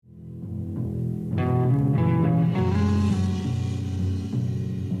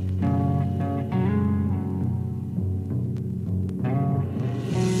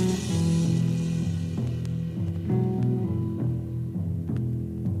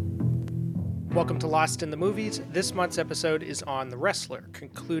Welcome to Lost in the Movies. This month's episode is on The Wrestler,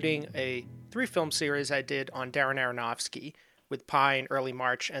 concluding a 3-film series I did on Darren Aronofsky with Pi in early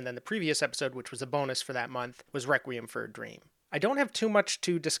March, and then the previous episode, which was a bonus for that month, was Requiem for a Dream. I don't have too much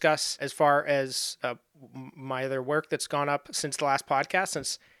to discuss as far as my other work that's gone up since the last podcast,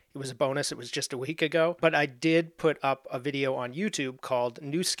 since it was a bonus, it was just a week ago, but I did put up a video on YouTube called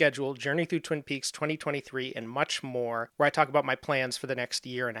New Schedule, Journey Through Twin Peaks 2023, and much more, where I talk about my plans for the next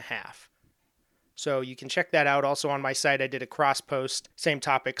year and a half. So you can check that out. Also on my site, I did a cross-post, same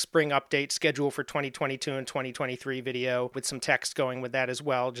topic, spring update, schedule for 2022 and 2023 video with some text going with that as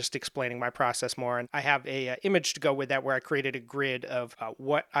well, just explaining my process more. And I have a image to go with that where I created a grid of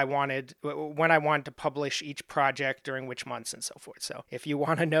what I wanted, when I wanted to publish each project during which months and so forth. So if you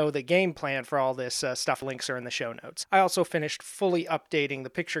want to know the game plan for all this stuff, links are in the show notes. I also finished fully updating the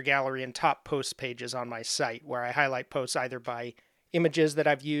picture gallery and top post pages on my site where I highlight posts either by images that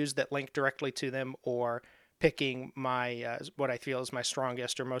I've used that link directly to them, or picking my what I feel is my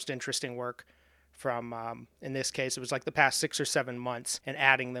strongest or most interesting work from, in this case, it was like the past 6 or 7 months, and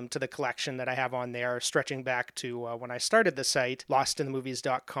adding them to the collection that I have on there, stretching back to when I started the site,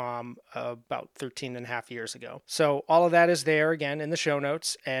 lostinthemovies.com, about 13 and a half years ago. So all of that is there, again, in the show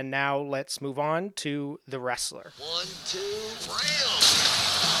notes, and now let's move on to The Wrestler. 1, 2, rail!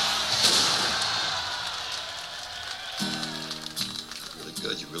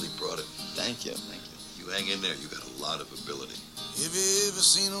 Good, you really brought it. Thank you. You hang in there, you got a lot of ability. Have you ever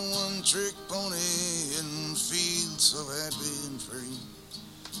seen a one-trick pony and feel so happy and free?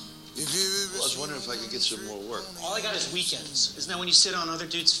 I was wondering if I could get some more work. All I got is weekends. Isn't that when you sit on other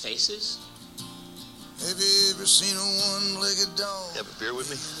dudes' faces? Have you ever seen a one-legged dog? Have a beer with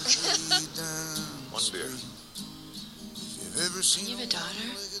me? One beer. You have a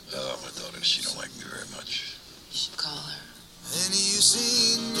daughter? Oh, my daughter, she don't like me very much. You should call her. And you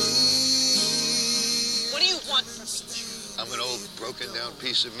seen me. What do you want from me? I'm an old, broken-down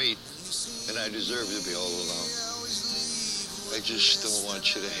piece of meat, and I deserve to be all alone. I just don't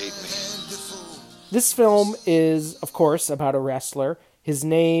want you to hate me. This film is, of course, about a wrestler. His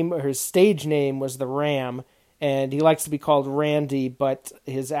name, or his stage name, was the Ram, and he likes to be called Randy, but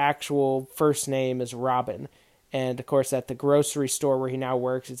his actual first name is Robin. And, of course, at the grocery store where he now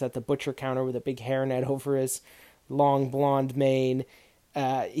works, he's at the butcher counter with a big hairnet over his long blonde mane.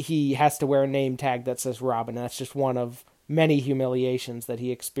 He has to wear a name tag that says Robin. That's just one of many humiliations that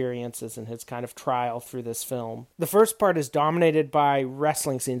he experiences in his kind of trial through this film. The first part is dominated by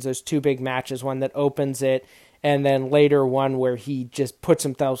wrestling scenes. There's 2 big matches, one that opens it, and then later one where he just puts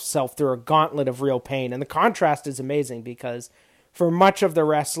himself through a gauntlet of real pain. And the contrast is amazing because for much of the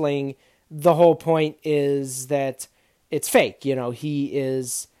wrestling, the whole point is that it's fake.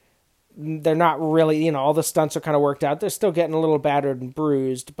 They're not really, all the stunts are kind of worked out. They're still getting a little battered and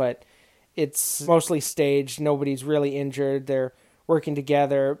bruised, but it's mostly staged. Nobody's really injured. They're working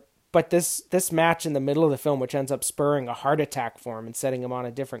together. But this match in the middle of the film, which ends up spurring a heart attack for him and setting him on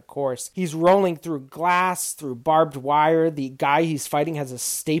a different course. He's rolling through glass, through barbed wire. The guy he's fighting has a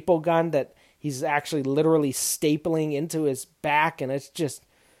staple gun that he's actually literally stapling into his back, and it's just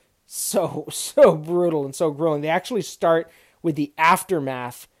so brutal and so grueling. They actually start with the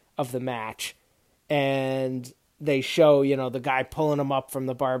aftermath of the match, and they show, the guy pulling him up from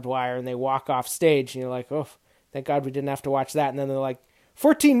the barbed wire, and they walk off stage, and you're like, oh, thank God we didn't have to watch that. And then they're like,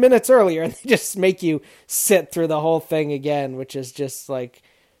 14 minutes earlier, and they just make you sit through the whole thing again, which is just like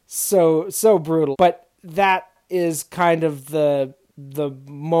so brutal. But that is kind of the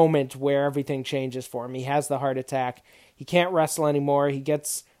moment where everything changes for him. He has the heart attack. He can't wrestle anymore. He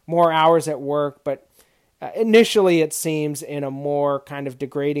gets more hours at work, but initially, it seems in a more kind of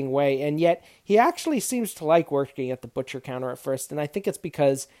degrading way, and yet he actually seems to like working at the butcher counter at first, and I think it's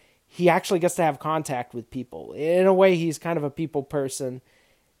because he actually gets to have contact with people. In a way, he's kind of a people person,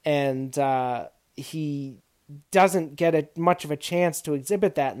 and he doesn't get much of a chance to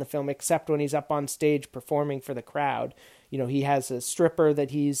exhibit that in the film, except when he's up on stage performing for the crowd. He has a stripper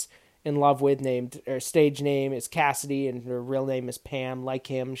that he's in love with, her stage name is Cassidy, and her real name is Pam. Like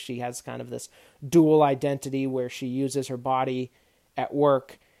him, she has kind of this dual identity where she uses her body at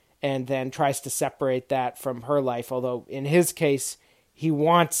work and then tries to separate that from her life, although in his case, he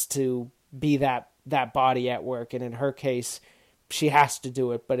wants to be that body at work, and in her case, she has to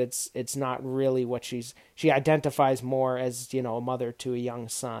do it, but it's not really what she identifies more as, a mother to a young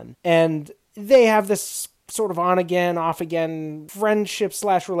son. And they have this sort of on-again, off-again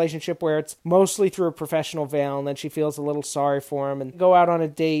friendship/relationship where it's mostly through a professional veil, and then she feels a little sorry for him, and go out on a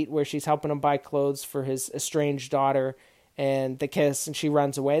date where she's helping him buy clothes for his estranged daughter, and they kiss and she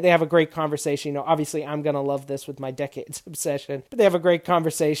runs away. They have a great conversation. You know, obviously I'm going to love this with my decades obsession, but they have a great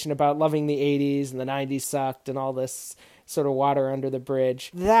conversation about loving the 80s and the 90s sucked and all this sort of water under the bridge.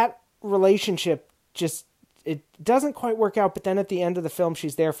 That relationship just, it doesn't quite work out, but then at the end of the film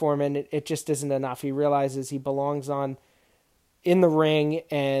she's there for him and it just isn't enough. He realizes he belongs in the ring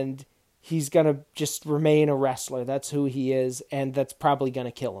and he's going to just remain a wrestler. That's who he is, and that's probably going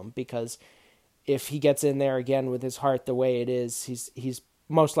to kill him, because if he gets in there again with his heart the way it is, he's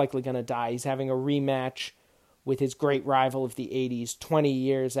most likely going to die. He's having a rematch with his great rival of the 80s 20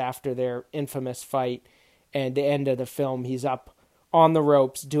 years after their infamous fight, and the end of the film, he's up on the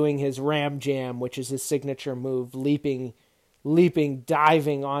ropes doing his Ram Jam, which is his signature move, leaping,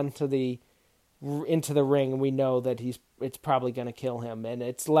 diving into the ring, and we know that it's probably going to kill him, and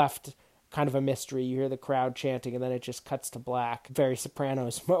it's left kind of a mystery. You hear the crowd chanting, and then it just cuts to black. Very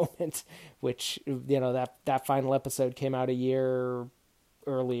Sopranos moment, which, you know, that final episode came out a year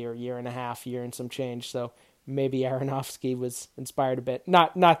earlier, year and a half, year and some change, so maybe Aronofsky was inspired a bit.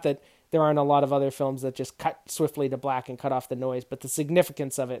 Not that there aren't a lot of other films that just cut swiftly to black and cut off the noise, but the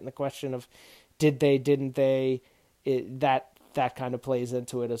significance of it and the question of did they, didn't they, that kind of plays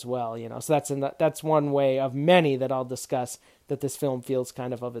into it as well, you know. So that's one way of many that I'll discuss that this film feels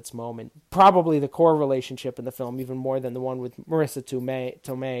kind of its moment. Probably the core relationship in the film, even more than the one with Marissa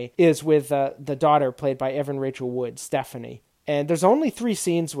Tomei, is with the daughter played by Evan Rachel Wood, Stephanie. And there's only 3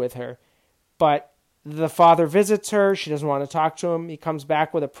 scenes with her, but the father visits her. She doesn't want to talk to him. He comes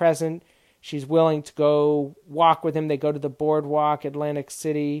back with a present. She's willing to go walk with him. They go to the boardwalk, Atlantic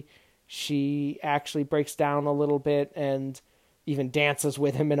City. She actually breaks down a little bit and even dances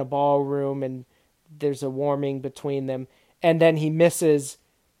with him in a ballroom, and there's a warming between them. And then he misses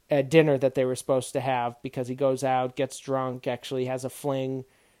a dinner that they were supposed to have because he goes out, gets drunk, actually has a fling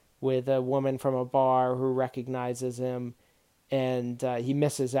with a woman from a bar who recognizes him, and he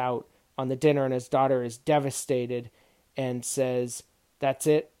misses out on the dinner, and his daughter is devastated and says, "That's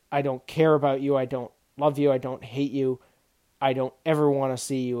it. I don't care about you. I don't love you. I don't hate you. I don't ever want to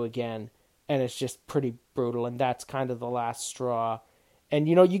see you again." And it's just pretty brutal, and that's kind of the last straw. And,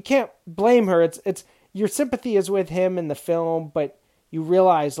 you know, you can't blame her. It's your sympathy is with him in the film, but you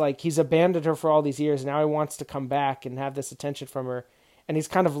realize, like, he's abandoned her for all these years, and now he wants to come back and have this attention from her. And he's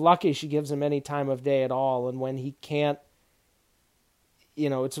kind of lucky she gives him any time of day at all, and when he can't, you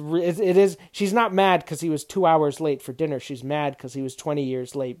know, it is, she's not mad because he was 2 hours late for dinner. She's mad because he was 20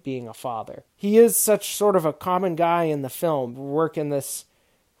 years late being a father. He is such sort of a common guy in the film, working this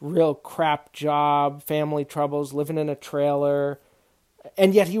real crap job, family troubles, living in a trailer,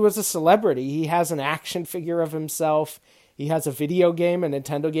 and yet he was a celebrity. He has an action figure of himself. He has a video game, a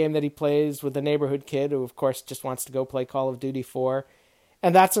Nintendo game that he plays with the neighborhood kid who, of course, just wants to go play Call of Duty 4.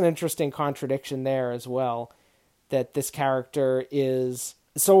 And that's an interesting contradiction there as well, that this character is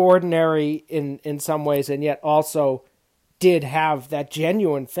so ordinary in some ways, and yet also did have that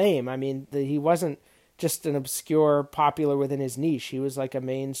genuine fame. I mean, he wasn't just an obscure popular within his niche. He was like a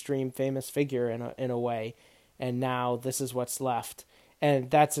mainstream famous figure in a way, and now this is what's left.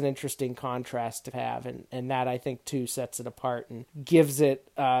 And that's an interesting contrast to have, and that, I think, too, sets it apart and gives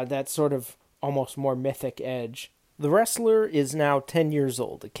it that sort of almost more mythic edge. The Wrestler is now 10 years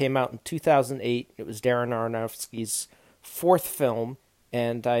old. It came out in 2008. It was Darren Aronofsky's 4th film,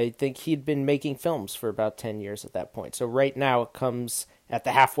 and I think he'd been making films for about 10 years at that point. So right now it comes at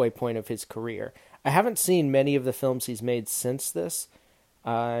the halfway point of his career. I haven't seen many of the films he's made since this.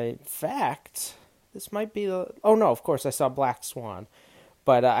 In fact, this might be the... Oh, no, of course, I saw Black Swan.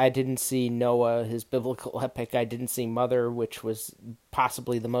 But I didn't see Noah, his biblical epic. I didn't see Mother, which was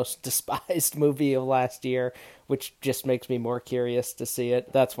possibly the most despised movie of last year, which just makes me more curious to see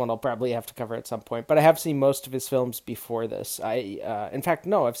it. That's one I'll probably have to cover at some point. But I have seen most of his films before this. In fact,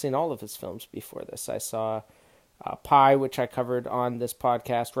 no, I've seen all of his films before this. I saw Pi, which I covered on this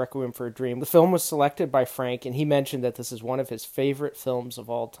podcast, Requiem for a Dream. The film was selected by Frank, and he mentioned that this is one of his favorite films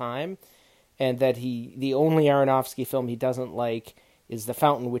of all time, and that the only Aronofsky film he doesn't like is The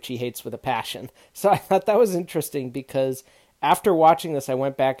Fountain, which he hates with a passion. So I thought that was interesting, because after watching this, I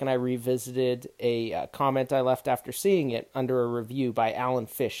went back and I revisited a comment I left after seeing it under a review by Alan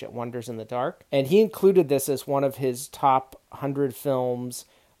Fish at Wonders in the Dark. And he included this as one of his top 100 films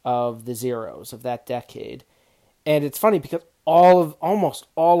of the zeros of that decade. And it's funny because almost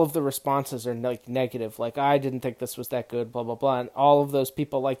all of the responses are negative. Like, I didn't think this was that good, blah, blah, blah. And all of those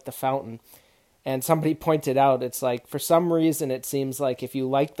people like The Fountain. And somebody pointed out, it's like, for some reason, it seems like if you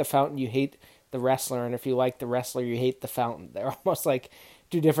like The Fountain, you hate The Wrestler, and if you like The Wrestler, you hate The Fountain. They're almost like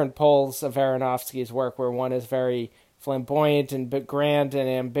two different poles of Aronofsky's work, where one is very flamboyant and grand and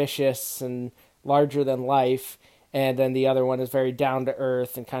ambitious and larger than life, and then the other one is very down to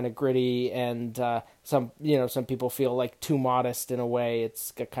earth and kind of gritty, and some people feel like too modest in a way.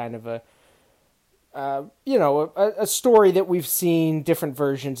 It's a kind of a story that we've seen different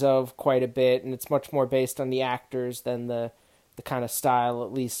versions of quite a bit, and it's much more based on the actors than the kind of style,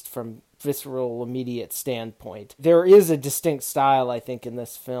 at least from visceral, immediate standpoint. There is a distinct style, I think, in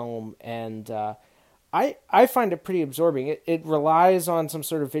this film, and I find it pretty absorbing. It relies on some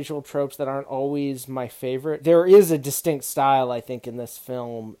sort of visual tropes that aren't always my favorite. There is a distinct style, I think, in this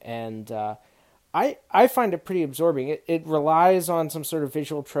film, and I find it pretty absorbing. It relies on some sort of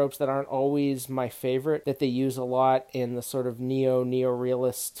visual tropes that aren't always my favorite, that they use a lot in the sort of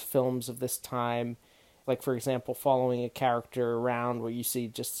neo-realist films of this time. Like, for example, following a character around where you see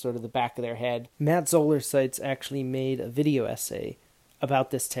just sort of the back of their head. Matt Zoller Seitz actually made a video essay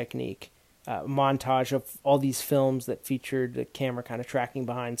about this technique. A montage of all these films that featured the camera kind of tracking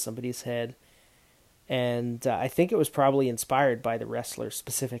behind somebody's head. And I think it was probably inspired by The Wrestler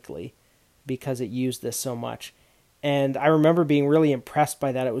specifically, because it used this so much. And I remember being really impressed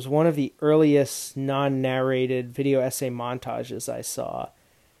by that. It was one of the earliest non-narrated video essay montages I saw.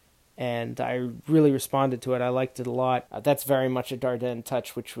 And I really responded to it. I liked it a lot. That's very much a Dardenne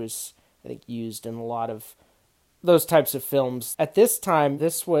touch, which was, I think, used in a lot of those types of films. At this time,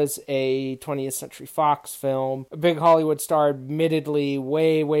 this was a 20th Century Fox film. A big Hollywood star, admittedly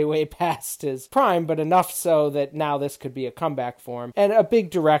way, way, way past his prime, but enough so that now this could be a comeback for him. And a big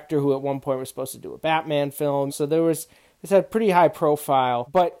director who at one point was supposed to do a Batman film. So this had pretty high profile,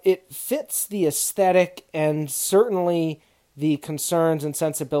 but it fits the aesthetic and certainly the concerns and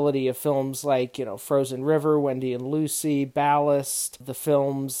sensibility of films like, Frozen River, Wendy and Lucy, Ballast, the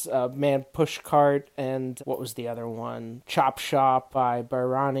films Man Pushcart, and what was the other one? Chop Shop by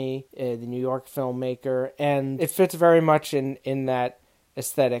Bairani, the New York filmmaker. And it fits very much in that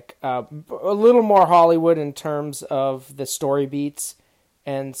aesthetic. A little more Hollywood in terms of the story beats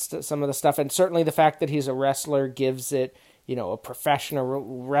and some of the stuff. And certainly the fact that he's a wrestler gives it, a professional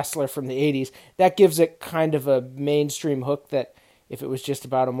wrestler from the 80s, that gives it kind of a mainstream hook that if it was just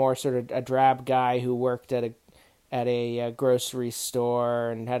about a more sort of a drab guy who worked at a grocery store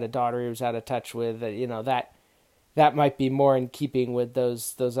and had a daughter he was out of touch with, that might be more in keeping with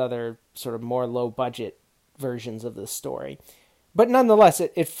those other sort of more low budget versions of the story. But nonetheless,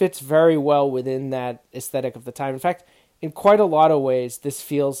 it fits very well within that aesthetic of the time. In fact, in quite a lot of ways, this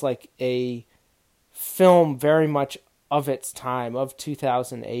feels like a film very much of its time, of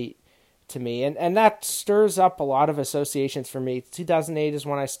 2008 to me. And that stirs up a lot of associations for me. 2008 is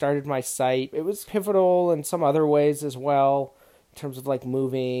when I started my site. It was pivotal in some other ways as well, in terms of like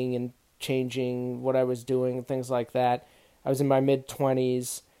moving and changing what I was doing and things like that. I was in my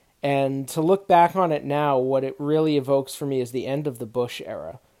mid-20s. And to look back on it now, what it really evokes for me is the end of the Bush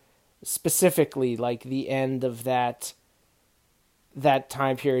era. Specifically, like the end of that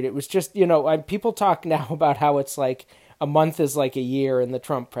time period. It was just, people talk now about how it's like a month is like a year in the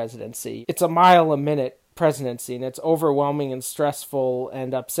Trump presidency. It's a mile a minute presidency, and it's overwhelming and stressful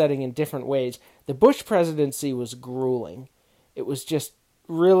and upsetting in different ways. The Bush presidency was grueling. It was just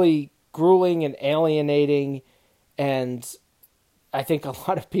really grueling and alienating, and I think a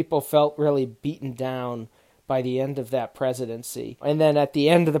lot of people felt really beaten down by the end of that presidency. And then at the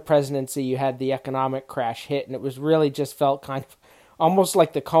end of the presidency, you had the economic crash hit, and it was really just felt kind of almost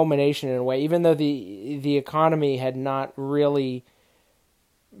like the culmination in a way, even though the economy had not really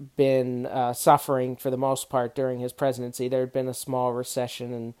been suffering for the most part during his presidency. There had been a small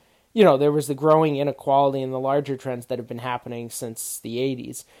recession, and there was the growing inequality and the larger trends that have been happening since the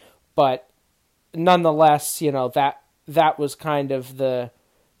 80s. But nonetheless, that was kind of the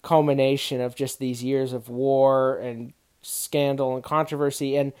culmination of just these years of war and scandal and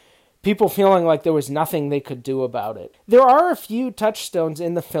controversy, and people feeling like there was nothing they could do about it. There are a few touchstones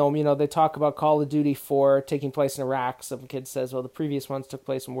in the film. They talk about Call of Duty 4 taking place in Iraq. Some kid says, well, the previous ones took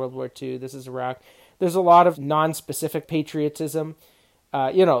place in World War II. This is Iraq. There's a lot of non-specific patriotism.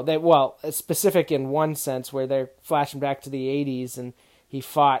 Specific in one sense, where they're flashing back to the 80s, and he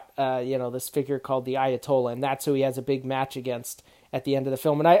fought, this figure called the Ayatollah, and that's who he has a big match against at the end of the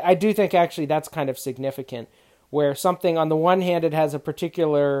film. And I do think, actually, that's kind of significant, where something, on the one hand, it has a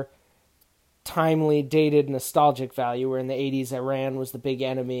particular timely, dated, nostalgic value, where in the 80s Iran was the big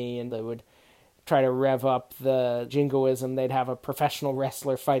enemy, and they would try to rev up the jingoism. They'd have a professional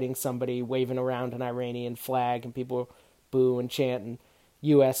wrestler fighting somebody, waving around an Iranian flag, and people boo and chant and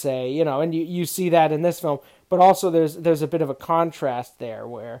USA, and you see that in this film. But also there's a bit of a contrast there,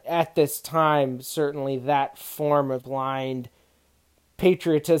 where at this time, certainly that form of blind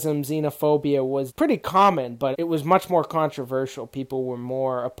patriotism, xenophobia was pretty common, but it was much more controversial. People were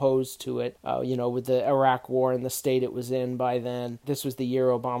more opposed to it, with the Iraq War and the state it was in by then. This was the year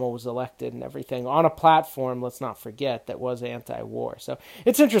Obama was elected and everything, on a platform, let's not forget, that was anti-war. So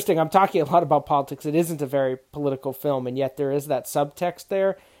it's interesting. I'm talking a lot about politics. It isn't a very political film, and yet there is that subtext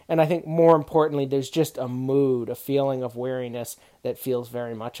there. And I think more importantly, there's just a mood, a feeling of weariness that feels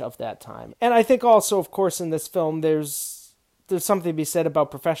very much of that time. And I think also, of course, in this film, there's something to be said about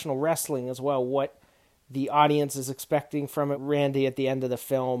professional wrestling as well, what the audience is expecting from it. Randy, at the end of the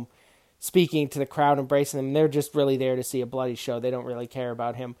film, speaking to the crowd, embracing them, they're just really there to see a bloody show. They don't really care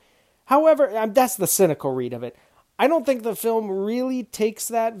about him. However, that's the cynical read of it. I don't think the film really takes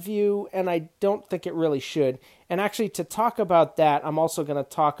that view, and I don't think it really should. And actually, to talk about that, I'm also going to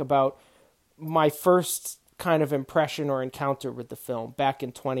talk about my first kind of impression or encounter with the film back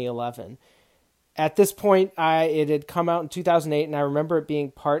in 2011. At this point, it had come out in 2008, and I remember it being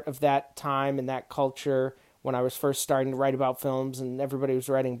part of that time and that culture when I was first starting to write about films and everybody was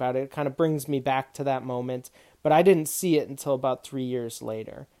writing about it. It kind of brings me back to that moment, but I didn't see it until about 3 years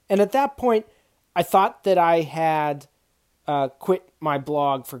later. And at that point, I thought that I had quit my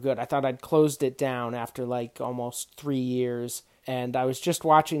blog for good. I thought I'd closed it down after almost 3 years, and I was just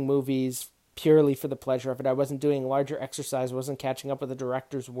watching movies purely for the pleasure of it. I wasn't doing larger exercise, wasn't catching up with the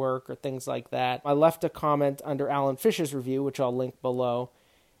director's work or things like that. I left a comment under Alan Fish's review, which I'll link below,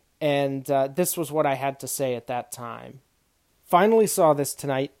 and this was what I had to say at that time. Finally saw this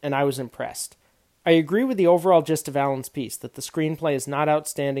tonight, and I was impressed. I agree with the overall gist of Alan's piece, that the screenplay is not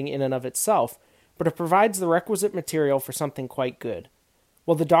outstanding in and of itself, but it provides the requisite material for something quite good.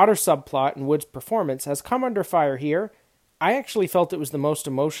 While the daughter subplot and Wood's performance has come under fire here, I actually felt it was the most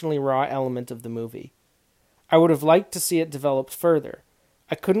emotionally raw element of the movie. I would have liked to see it developed further.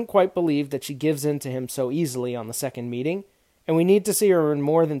 I couldn't quite believe that she gives in to him so easily on the second meeting, and we need to see her in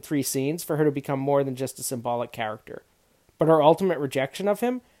more than 3 scenes for her to become more than just a symbolic character. But her ultimate rejection of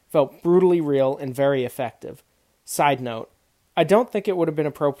him felt brutally real and very effective. Side note, I don't think it would have been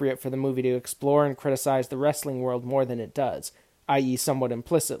appropriate for the movie to explore and criticize the wrestling world more than it does, i.e. somewhat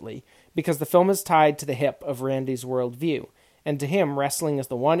implicitly, because the film is tied to the hip of Randy's worldview, and to him wrestling is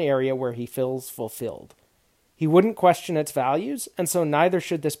the one area where he feels fulfilled. He wouldn't question its values, and so neither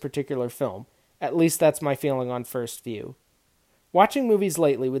should this particular film. At least that's my feeling on first view. Watching movies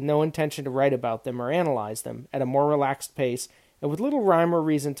lately with no intention to write about them or analyze them, at a more relaxed pace, and with little rhyme or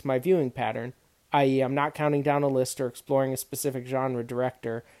reason to my viewing pattern, i.e. I'm not counting down a list or exploring a specific genre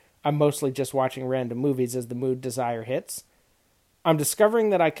director, I'm mostly just watching random movies as the mood desire hits, I'm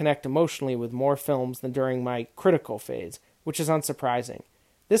discovering that I connect emotionally with more films than during my critical phase, which is unsurprising.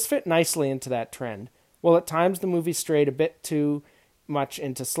 This fit nicely into that trend. While at times the movie strayed a bit too much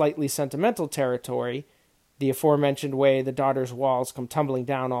into slightly sentimental territory, the aforementioned way the daughter's walls come tumbling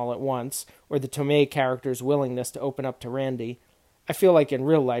down all at once, or the Tomei character's willingness to open up to Randy, I feel like in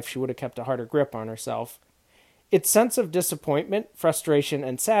real life she would have kept a harder grip on herself. Its sense of disappointment, frustration,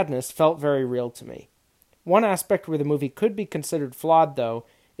 and sadness felt very real to me. One aspect where the movie could be considered flawed, though,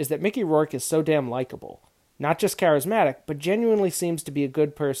 is that Mickey Rourke is so damn likable. Not just charismatic, but genuinely seems to be a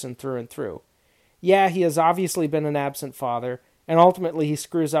good person through and through. Yeah, he has obviously been an absent father, and ultimately he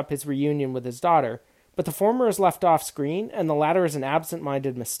screws up his reunion with his daughter, but the former is left off screen, and the latter is an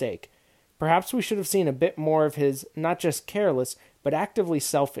absent-minded mistake. Perhaps we should have seen a bit more of his not just careless, but actively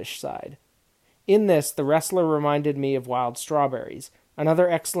selfish side. In this, the wrestler reminded me of Wild Strawberries, another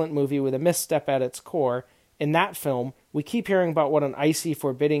excellent movie with a misstep at its core. In that film, we keep hearing about what an icy,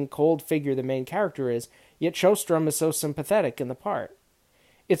 forbidding, cold figure the main character is, yet Sjostrom is so sympathetic in the part.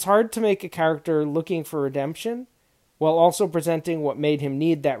 It's hard to make a character looking for redemption, while also presenting what made him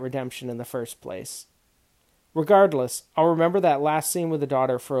need that redemption in the first place. Regardless, I'll remember that last scene with the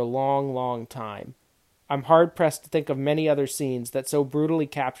daughter for a long, long time. I'm hard-pressed to think of many other scenes that so brutally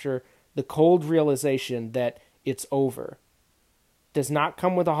capture the cold realization that it's over. Does not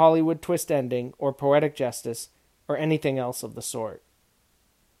come with a Hollywood twist ending, or poetic justice, or anything else of the sort.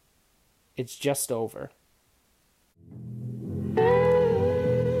 It's just over.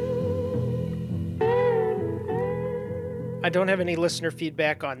 I don't have any listener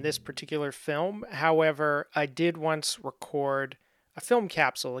feedback on this particular film. However, I did once record a film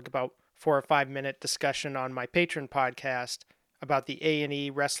capsule, about 4 or 5 minute discussion on my Patreon podcast about the A&E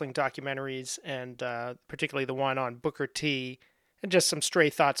wrestling documentaries, and particularly the one on Booker T, and just some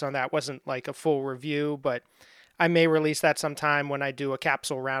stray thoughts on that. Wasn't like a full review, but I may release that sometime when I do a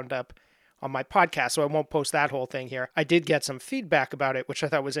capsule roundup on my podcast, so I won't post that whole thing here. I did get some feedback about it, which I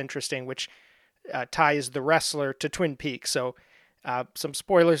thought was interesting, which ties the wrestler to Twin Peaks. So some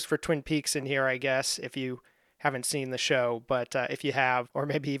spoilers for Twin Peaks in here, I guess, if you haven't seen the show, but if you have, or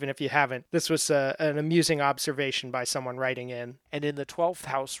maybe even if you haven't, this was an amusing observation by someone writing in. And in the 12th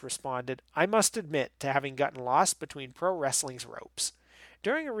house responded, I must admit to having gotten lost between pro wrestling's ropes.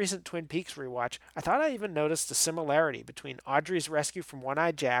 During a recent Twin Peaks rewatch, I thought I even noticed a similarity between Audrey's rescue from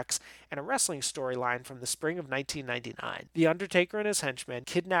One-Eyed Jacks and a wrestling storyline from the spring of 1999. The Undertaker and his henchmen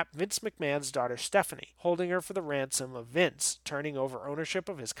kidnap Vince McMahon's daughter Stephanie, holding her for the ransom of Vince turning over ownership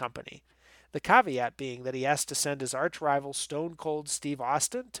of his company. The caveat being that he has to send his arch-rival Stone Cold Steve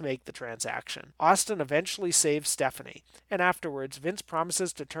Austin to make the transaction. Austin eventually saves Stephanie, and afterwards Vince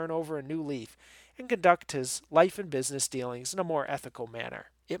promises to turn over a new leaf and conduct his life and business dealings in a more ethical manner.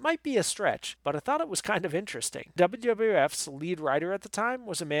 It might be a stretch, but I thought it was kind of interesting. WWF's lead writer at the time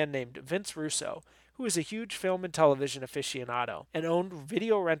was a man named Vince Russo, who was a huge film and television aficionado and owned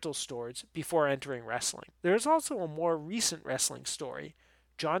video rental stores before entering wrestling. There is also a more recent wrestling story,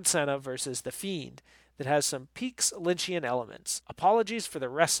 John Cena versus The Fiend, that has some Peaks Lynchian elements. Apologies for the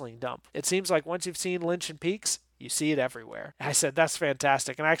wrestling dump. It seems like once you've seen Lynch and Peaks, you see it everywhere. I said, that's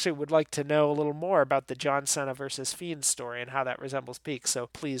fantastic. And I actually would like to know a little more about the John Cena versus Fiend story and how that resembles Peaks. So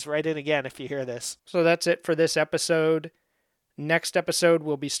please write in again if you hear this. So that's it for this episode. Next episode,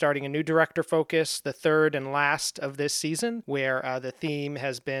 we'll be starting a new director focus, the third and last of this season, where the theme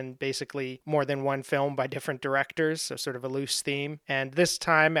has been basically more than one film by different directors, so sort of a loose theme. And this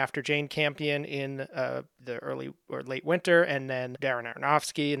time, after Jane Campion in the early or late winter, and then Darren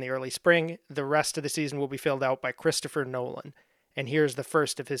Aronofsky in the early spring, the rest of the season will be filled out by Christopher Nolan. And here's the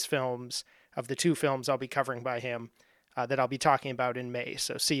first of his films, of the two films I'll be covering by him, that I'll be talking about in May.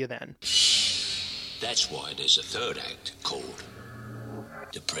 So see you then. That's why there's a third act called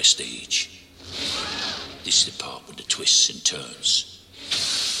The Prestige. This is the part with the twists and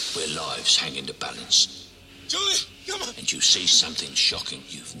turns, where lives hang in the balance. Julie, come on! And you see something shocking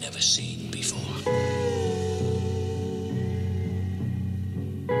you've never seen before.